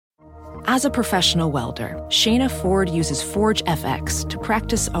As a professional welder, Shayna Ford uses Forge FX to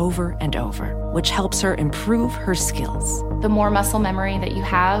practice over and over, which helps her improve her skills. The more muscle memory that you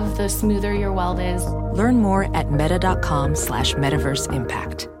have, the smoother your weld is. Learn more at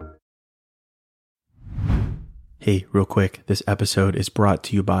meta.com/metaverseimpact. Hey, real quick, this episode is brought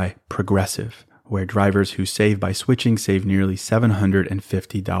to you by Progressive, where drivers who save by switching save nearly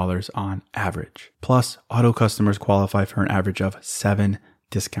 $750 on average. Plus, auto customers qualify for an average of 7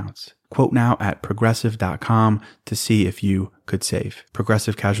 discounts. Quote now at progressive.com to see if you could save.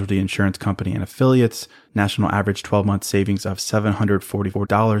 Progressive Casualty Insurance Company and Affiliates. National average 12-month savings of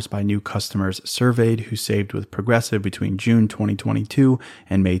 $744 by new customers surveyed who saved with Progressive between June 2022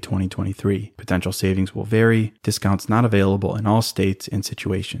 and May 2023. Potential savings will vary. Discounts not available in all states and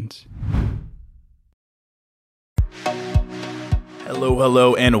situations.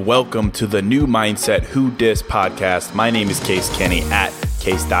 Hello, and welcome to the New Mindset Who Dis podcast. My name is Case Kenny at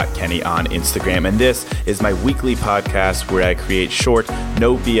Case.Kenny on Instagram, and this is my weekly podcast where I create short,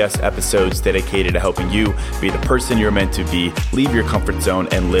 no BS episodes dedicated to helping you be the person you're meant to be, leave your comfort zone,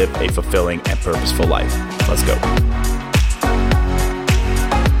 and live a fulfilling and purposeful life. Let's go.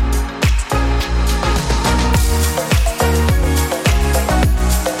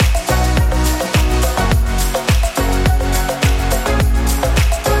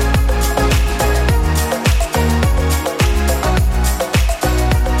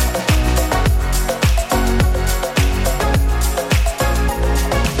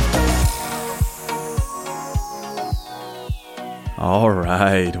 All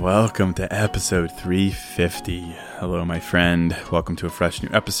right, welcome to episode 350. Hello, my friend. Welcome to a fresh new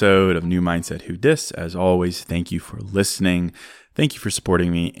episode of New Mindset Who Dis. As always, thank you for listening. Thank you for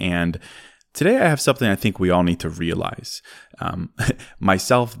supporting me. And today I have something I think we all need to realize.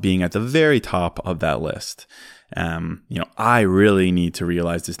 Myself being at the very top of that list. I really need to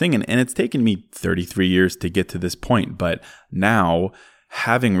realize this thing. And it's taken me 33 years to get to this point. But now,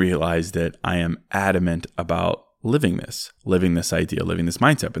 having realized it, I am adamant about living this idea, living this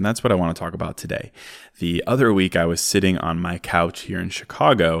mindset. And that's what I want to talk about today. The other week, I was sitting on my couch here in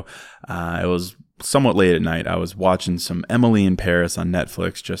Chicago. It was somewhat late at night. I was watching some Emily in Paris on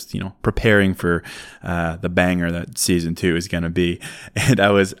Netflix, just, preparing for the banger that season 2 is going to be. And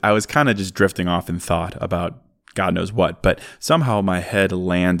I was kind of just drifting off in thought about God knows what, but somehow my head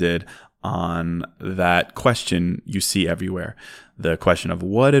landed on that question you see everywhere. The question of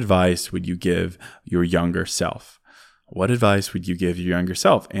what advice would you give your younger self? What advice would you give your younger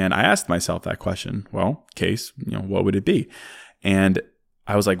self? And I asked myself that question. Well, Case, what would it be? And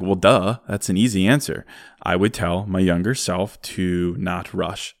I was like, well, duh, that's an easy answer. I would tell my younger self to not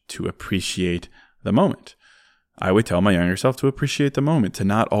rush, to appreciate the moment. I would tell my younger self to appreciate the moment, to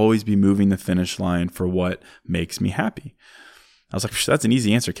not always be moving the finish line for what makes me happy. I was like, that's an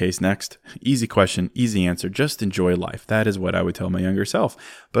easy answer, Case. Next. Easy question, easy answer. Just enjoy life. That is what I would tell my younger self.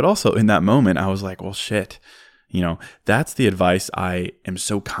 But also in that moment, I was like, well, shit. That's the advice I am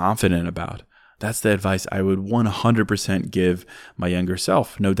so confident about. That's the advice I would 100% give my younger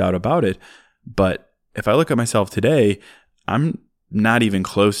self, no doubt about it. But if I look at myself today, I'm not even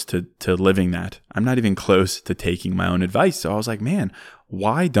close to living that. I'm not even close to taking my own advice. So I was like, man,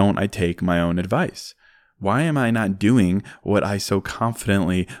 why don't I take my own advice? Why am I not doing what I so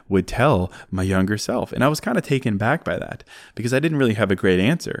confidently would tell my younger self? And I was kind of taken back by that because I didn't really have a great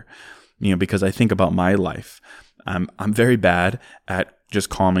answer, because I think about my life. I'm very bad at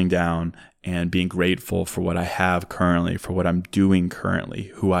just calming down and being grateful for what I have currently, for what I'm doing currently,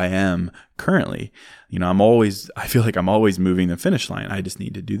 who I am currently. I feel like I'm always moving the finish line. I just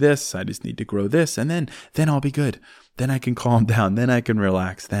need to do this. I just need to grow this. And then I'll be good. Then I can calm down. Then I can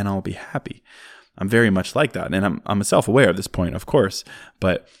relax. Then I'll be happy. I'm very much like that. And I'm self-aware at this point, of course,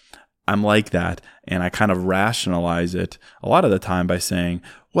 but I'm like that. And I kind of rationalize it a lot of the time by saying,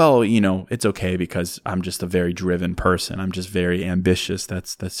 well, it's okay because I'm just a very driven person. I'm just very ambitious.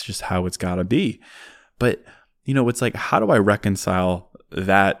 That's just how it's got to be. But, it's like, how do I reconcile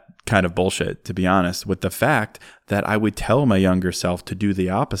that kind of bullshit, to be honest, with the fact that I would tell my younger self to do the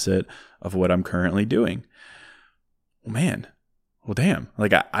opposite of what I'm currently doing? Man. Well, damn,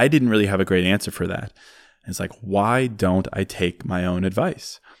 I didn't really have a great answer for that. It's like, why don't I take my own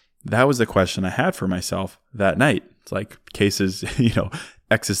advice? That was the question I had for myself that night. It's like Case's,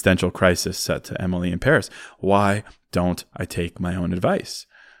 existential crisis set to Emily in Paris. Why don't I take my own advice?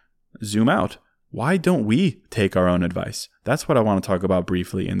 Zoom out. Why don't we take our own advice? That's what I want to talk about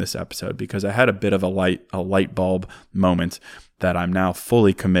briefly in this episode, because I had a bit of a light bulb moment that I'm now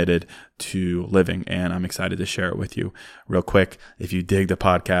fully committed to living, and I'm excited to share it with you. Real quick, if you dig the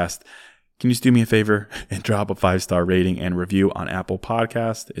podcast, can you just do me a favor and drop a 5-star rating and review on Apple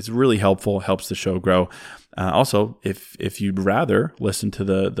Podcast? It's really helpful, helps the show grow. Also, if you'd rather listen to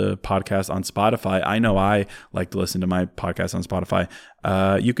the podcast on Spotify, I know I like to listen to my podcast on Spotify.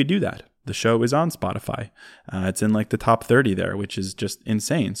 You could do that. The show is on Spotify. It's in like the top 30 there, which is just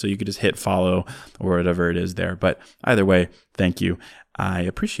insane. So you could just hit follow or whatever it is there. But either way, thank you. I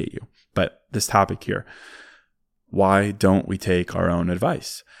appreciate you. But this topic here, why don't we take our own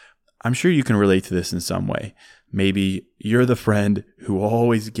advice? I'm sure you can relate to this in some way. Maybe you're the friend who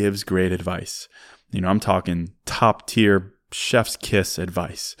always gives great advice. I'm talking top tier chef's kiss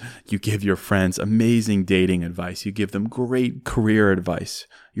advice. You give your friends amazing dating advice. You give them great career advice.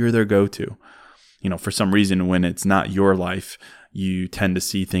 You're their go-to. For some reason, when it's not your life, you tend to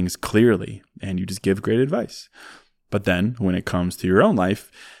see things clearly and you just give great advice. But then when it comes to your own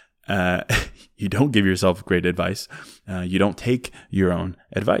life, you don't give yourself great advice. You don't take your own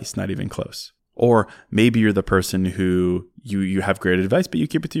advice, not even close. Or maybe you're the person who you have great advice, but you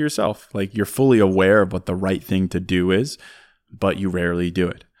keep it to yourself. Like you're fully aware of what the right thing to do is, but you rarely do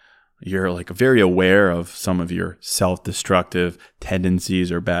it. You're like very aware of some of your self-destructive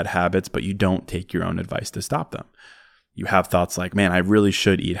tendencies or bad habits, but you don't take your own advice to stop them. You have thoughts like, man, I really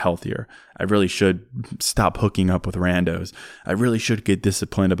should eat healthier. I really should stop hooking up with randos. I really should get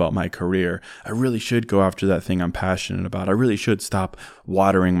disciplined about my career. I really should go after that thing I'm passionate about. I really should stop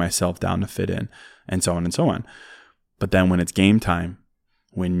watering myself down to fit in, and so on and so on. But then when it's game time,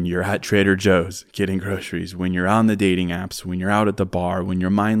 when you're at Trader Joe's getting groceries, when you're on the dating apps, when you're out at the bar, when you're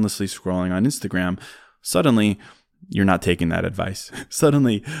mindlessly scrolling on Instagram, suddenly you're not taking that advice.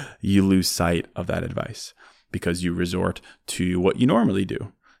 Suddenly you lose sight of that advice because you resort to what you normally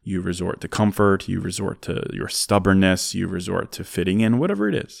do. You resort to comfort, you resort to your stubbornness, you resort to fitting in, whatever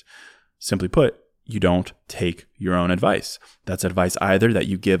it is. Simply put, you don't take your own advice. That's advice either that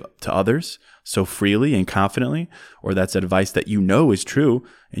you give to others so freely and confidently, or that's advice that you know is true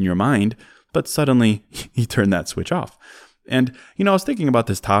in your mind, but suddenly you turn that switch off. And, I was thinking about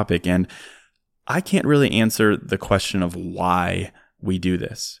this topic and I can't really answer the question of why we do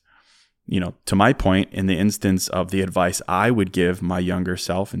this. To my point, in the instance of the advice I would give my younger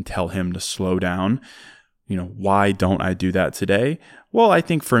self and tell him to slow down, why don't I do that today? Well, I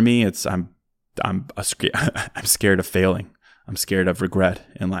think for me, it's I'm scared of failing. I'm scared of regret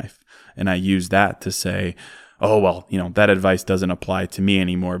in life. And I use that to say, oh, well, that advice doesn't apply to me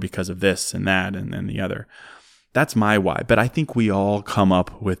anymore because of this and that and then the other. That's my why. But I think we all come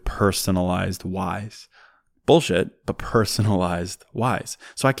up with personalized whys. Bullshit, but personalized whys.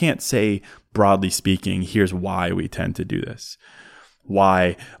 So I can't say, broadly speaking, here's why we tend to do this.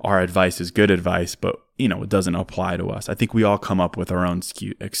 Why our advice is good advice, but it doesn't apply to us. I think we all come up with our own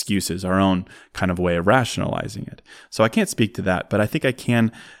excuses, our own kind of way of rationalizing it. So I can't speak to that, but I think I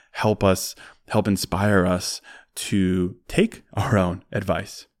can help inspire us to take our own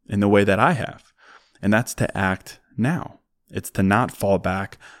advice in the way that I have. And that's to act now. It's to not fall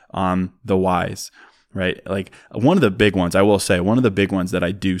back on the whys, right? Like one of the big ones, I will say, one of the big ones that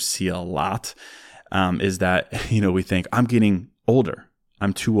I do see a lot is that, we think I'm getting older.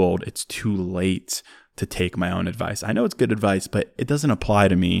 I'm too old. It's too late to take my own advice. I know it's good advice, but it doesn't apply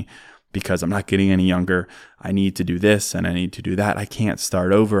to me because I'm not getting any younger. I need to do this and I need to do that. I can't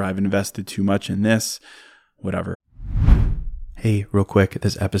start over. I've invested too much in this, whatever. Hey, real quick,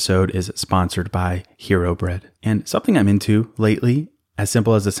 this episode is sponsored by Hero Bread. And something I'm into lately, as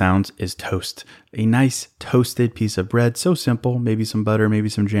simple as it sounds, is toast. A nice toasted piece of bread. So simple, maybe some butter, maybe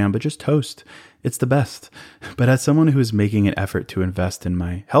some jam, but just toast. It's the best. But as someone who is making an effort to invest in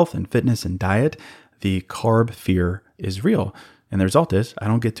my health and fitness and diet, the carb fear is real. And the result is I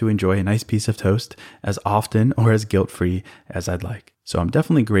don't get to enjoy a nice piece of toast as often or as guilt-free as I'd like. So I'm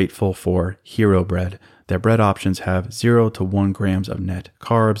definitely grateful for Hero Bread. Their bread options have 0 to 1 grams of net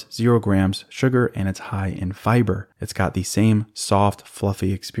carbs, 0 grams sugar, and it's high in fiber. It's got the same soft,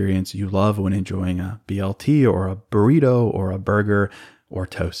 fluffy experience you love when enjoying a BLT or a burrito or a burger or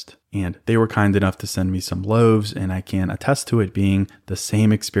toast. And they were kind enough to send me some loaves, and I can attest to it being the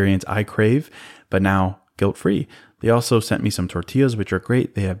same experience I crave, but now guilt-free. They also sent me some tortillas, which are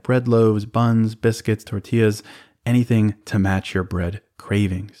great. They have bread loaves, buns, biscuits, tortillas, anything to match your bread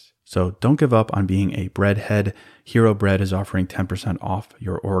cravings. So don't give up on being a breadhead. Hero Bread is offering 10% off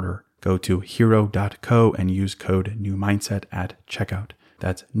your order. Go to hero.co and use code NEWMINDSET at checkout.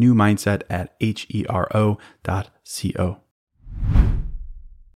 That's NEWMINDSET at hero.co.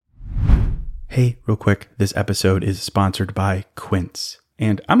 Hey, real quick, this episode is sponsored by Quince.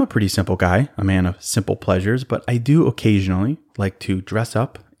 And I'm a pretty simple guy, a man of simple pleasures, but I do occasionally like to dress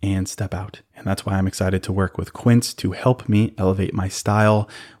up and step out And that's why I'm excited to work with Quince to help me elevate my style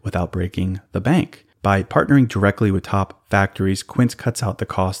without breaking the bank. By partnering directly with top factories, Quince cuts out the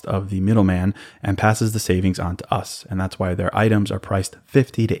cost of the middleman and passes the savings on to us. And that's why their items are priced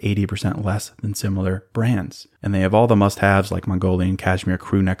 50 to 80% less than similar brands. And they have all the must-haves like Mongolian cashmere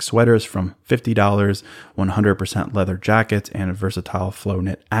crew neck sweaters from $50, 100% leather jackets, and versatile flow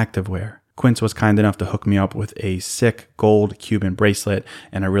knit activewear. Quince was kind enough to hook me up with a sick gold Cuban bracelet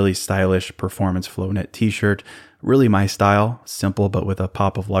and a really stylish performance flow knit t-shirt. Really my style, simple but with a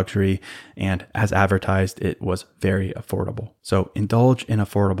pop of luxury, and as advertised, it was very affordable. So indulge in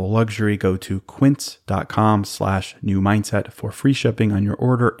affordable luxury. Go to quince.com/new mindset for free shipping on your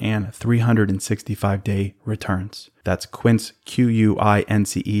order and 365-day returns. That's Quince,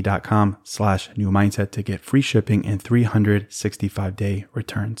 QUINCE.com/new mindset to get free shipping and 365-day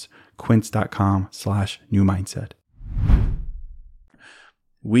returns. Quince.com/new mindset.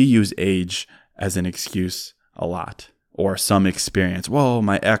 We use age as an excuse a lot, or some experience. Well,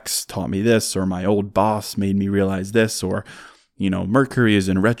 my ex taught me this, or my old boss made me realize this, or, Mercury is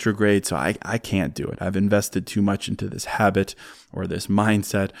in retrograde, so I can't do it. I've invested too much into this habit or this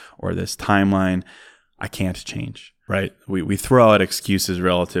mindset or this timeline. I can't change, right? We throw out excuses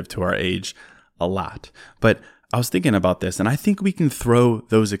relative to our age a lot. But I was thinking about this, and I think we can throw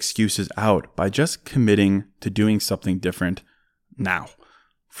those excuses out by just committing to doing something different now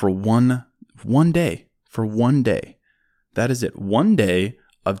for one day. For one day. That is it. One day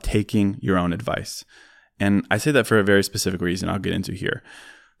of taking your own advice. And I say that for a very specific reason I'll get into here.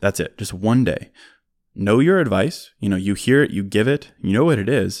 That's it. Just one day. Know your advice. You hear it, you give it, you know what it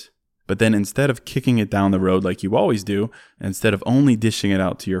is. But then instead of kicking it down the road like you always do, instead of only dishing it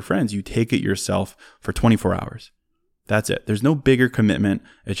out to your friends, you take it yourself for 24 hours. That's it. There's no bigger commitment.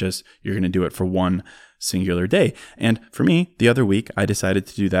 It's just you're going to do it for one singular day. And for me, the other week, I decided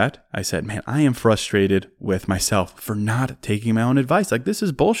to do that. I said, man, I am frustrated with myself for not taking my own advice. Like, this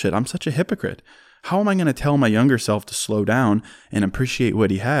is bullshit. I'm such a hypocrite. How am I going to tell my younger self to slow down and appreciate what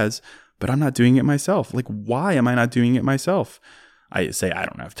he has, but I'm not doing it myself? Like, why am I not doing it myself? I say, I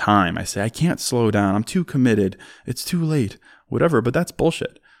don't have time. I say, I can't slow down. I'm too committed. It's too late, whatever, but that's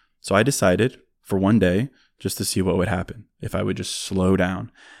bullshit. So I decided for one day just to see what would happen if I would just slow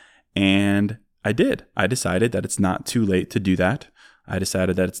down. And I did. I decided that it's not too late to do that. I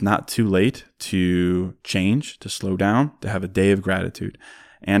decided that it's not too late to change, to slow down, to have a day of gratitude.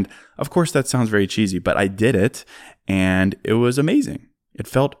 And of course, that sounds very cheesy, but I did it and it was amazing. It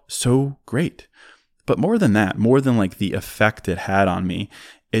felt so great. But more than that, more than like the effect it had on me,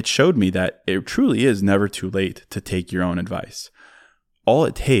 it showed me that it truly is never too late to take your own advice. All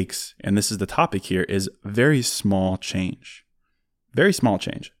it takes, and this is the topic here, is very small change. Very small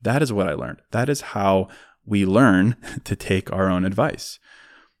change. That is what I learned. That is how we learn to take our own advice,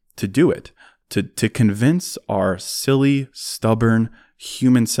 to do it, to convince our silly, stubborn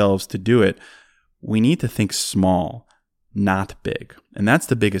human selves to do it. We need to think small, not big. And that's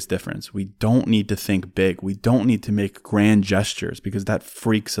the biggest difference. We don't need to think big. We don't need to make grand gestures because that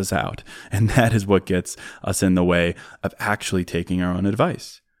freaks us out. And that is what gets us in the way of actually taking our own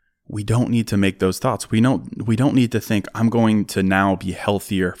advice. We don't need to make those thoughts. We don't need to think, I'm going to now be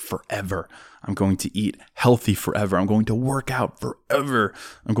healthier forever. I'm going to eat healthy forever. I'm going to work out forever.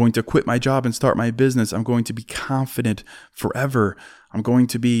 I'm going to quit my job and start my business. I'm going to be confident forever. I'm going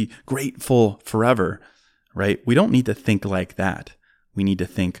to be grateful forever, right? We don't need to think like that. We need to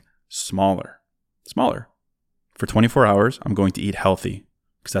think smaller. For 24 hours, I'm going to eat healthy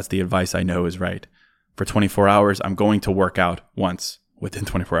because that's the advice I know is right. For 24 hours, I'm going to work out once within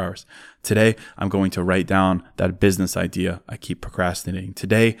 24 hours. Today, I'm going to write down that business idea I keep procrastinating.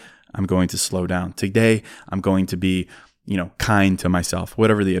 Today, I'm going to slow down. Today, I'm going to be, kind to myself,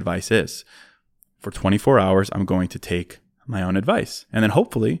 whatever the advice is. For 24 hours, I'm going to take my own advice. And then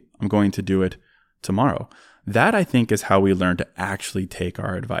hopefully, I'm going to do it tomorrow. That, I think, is how we learn to actually take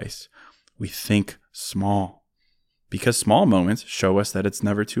our advice. We think small because small moments show us that it's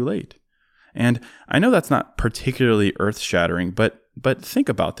never too late. And I know that's not particularly earth-shattering, but think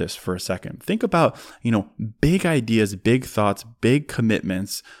about this for a second. Think about, big ideas, big thoughts, big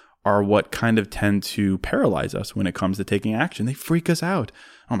commitments are what kind of tend to paralyze us when it comes to taking action. They freak us out.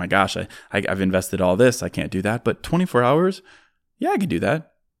 Oh my gosh, I've invested all this. I can't do that. But 24 hours? Yeah, I could do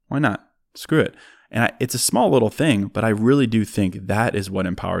that. Why not? Screw it. And it's a small little thing, but I really do think that is what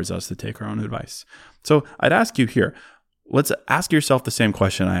empowers us to take our own advice. So I'd ask you here, let's ask yourself the same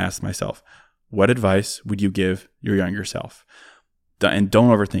question I asked myself. What advice would you give your younger self? And don't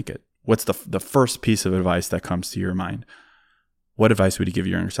overthink it. What's the first piece of advice that comes to your mind? What advice would you give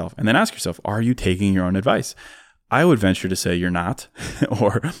your younger self? And then ask yourself, are you taking your own advice? I would venture to say you're not,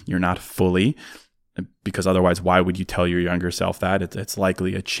 or you're not fully, because otherwise, why would you tell your younger self that? It's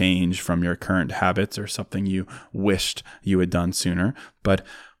likely a change from your current habits or something you wished you had done sooner. But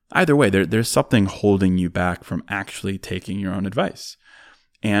either way, there's something holding you back from actually taking your own advice.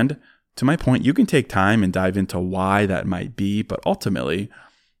 And to my point, you can take time and dive into why that might be, but ultimately,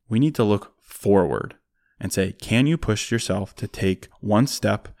 we need to look forward and say, can you push yourself to take one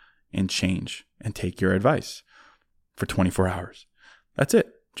step and change and take your advice for 24 hours? That's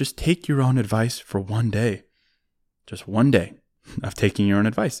it. Just take your own advice for one day. Just one day of taking your own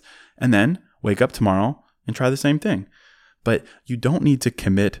advice. And then wake up tomorrow and try the same thing. But you don't need to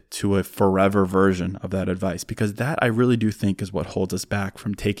commit to a forever version of that advice, because that I really do think is what holds us back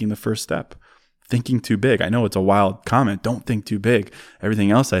from taking the first step. Thinking too big. I know it's a wild comment. Don't think too big. Everything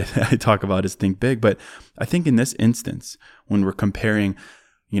else I talk about is think big. But I think in this instance, when we're comparing,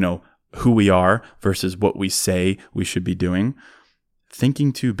 who we are versus what we say we should be doing,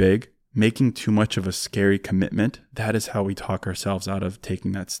 thinking too big, making too much of a scary commitment, that is how we talk ourselves out of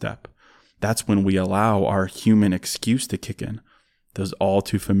taking that step. That's when we allow our human excuse to kick in. Those all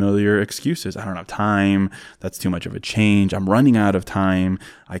too familiar excuses. I don't have time. That's too much of a change. I'm running out of time.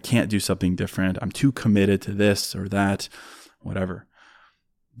 I can't do something different. I'm too committed to this or that, whatever.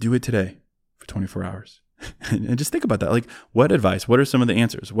 Do it today for 24 hours. And just think about that. Like, what advice? What are some of the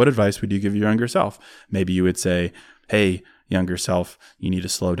answers? What advice would you give your younger self? Maybe you would say, hey, younger self, you need to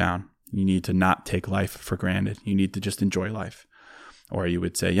slow down. You need to not take life for granted. You need to just enjoy life. Or you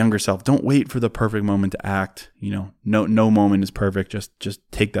would say, younger self, don't wait for the perfect moment to act. No moment is perfect.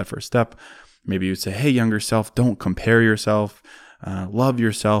 Just take that first step. Maybe you would say, hey, younger self, don't compare yourself. Love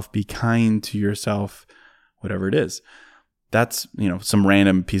yourself. Be kind to yourself. Whatever it is. That's, some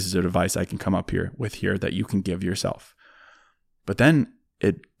random pieces of advice I can come up with here that you can give yourself. But then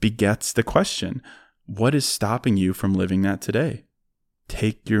it begets the question, what is stopping you from living that today?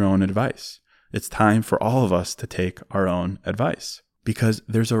 Take your own advice. It's time for all of us to take our own advice. Because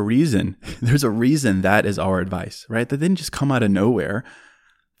there's a reason that is our advice, right? That didn't just come out of nowhere.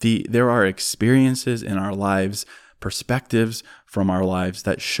 There are experiences in our lives, perspectives from our lives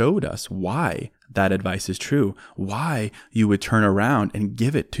that showed us why that advice is true, why you would turn around and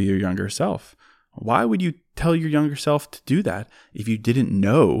give it to your younger self. Why would you tell your younger self to do that if you didn't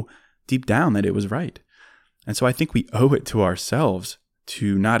know deep down that it was right? And so I think we owe it to ourselves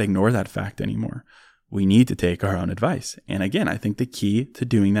to not ignore that fact anymore. We need to take our own advice. And again, I think the key to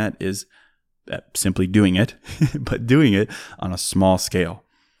doing that is simply doing it, but doing it on a small scale.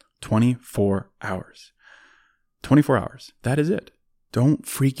 24 hours. 24 hours. That is it. Don't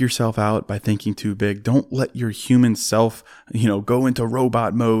freak yourself out by thinking too big. Don't let your human self, go into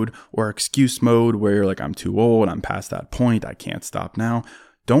robot mode or excuse mode where you're like, I'm too old. I'm past that point. I can't stop now.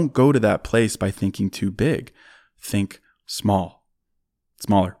 Don't go to that place by thinking too big. Think small.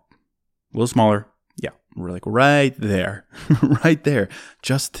 Smaller. A little smaller. Yeah, we're like right there, right there.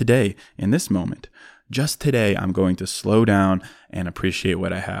 Just today, in this moment, just today, I'm going to slow down and appreciate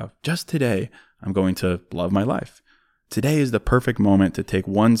what I have. Just today, I'm going to love my life. Today is the perfect moment to take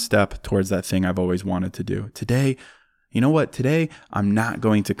one step towards that thing I've always wanted to do. Today, you know what? Today, I'm not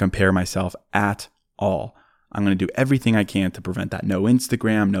going to compare myself at all. I'm going to do everything I can to prevent that. No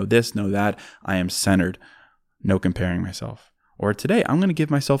Instagram, no this, no that. I am centered. No comparing myself. Or today, I'm going to give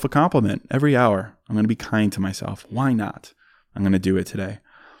myself a compliment every hour. I'm going to be kind to myself. Why not? I'm going to do it today.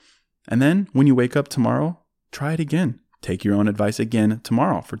 And then when you wake up tomorrow, try it again. Take your own advice again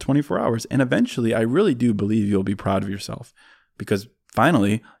tomorrow for 24 hours. And eventually, I really do believe you'll be proud of yourself, because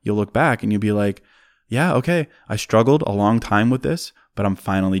finally you'll look back and you'll be like, yeah, okay, I struggled a long time with this, but I'm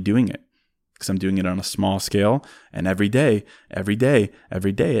finally doing it because I'm doing it on a small scale. And every day,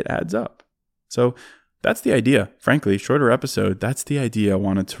 it adds up. So that's the idea. Frankly, shorter episode, that's the idea I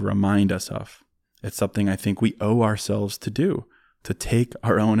wanted to remind us of. It's something I think we owe ourselves to do, to take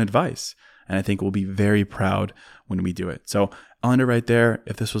our own advice. And I think we'll be very proud when we do it. So I'll end it right there.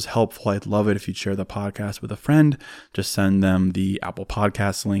 If this was helpful, I'd love it if you'd share the podcast with a friend. Just send them the Apple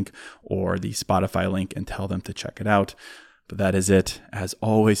Podcasts link or the Spotify link and tell them to check it out. But that is it. As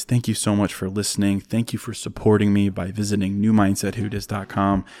always, thank you so much for listening. Thank you for supporting me by visiting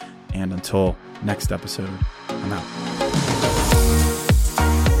newmindsetwhodis.com. And until next episode, I'm out.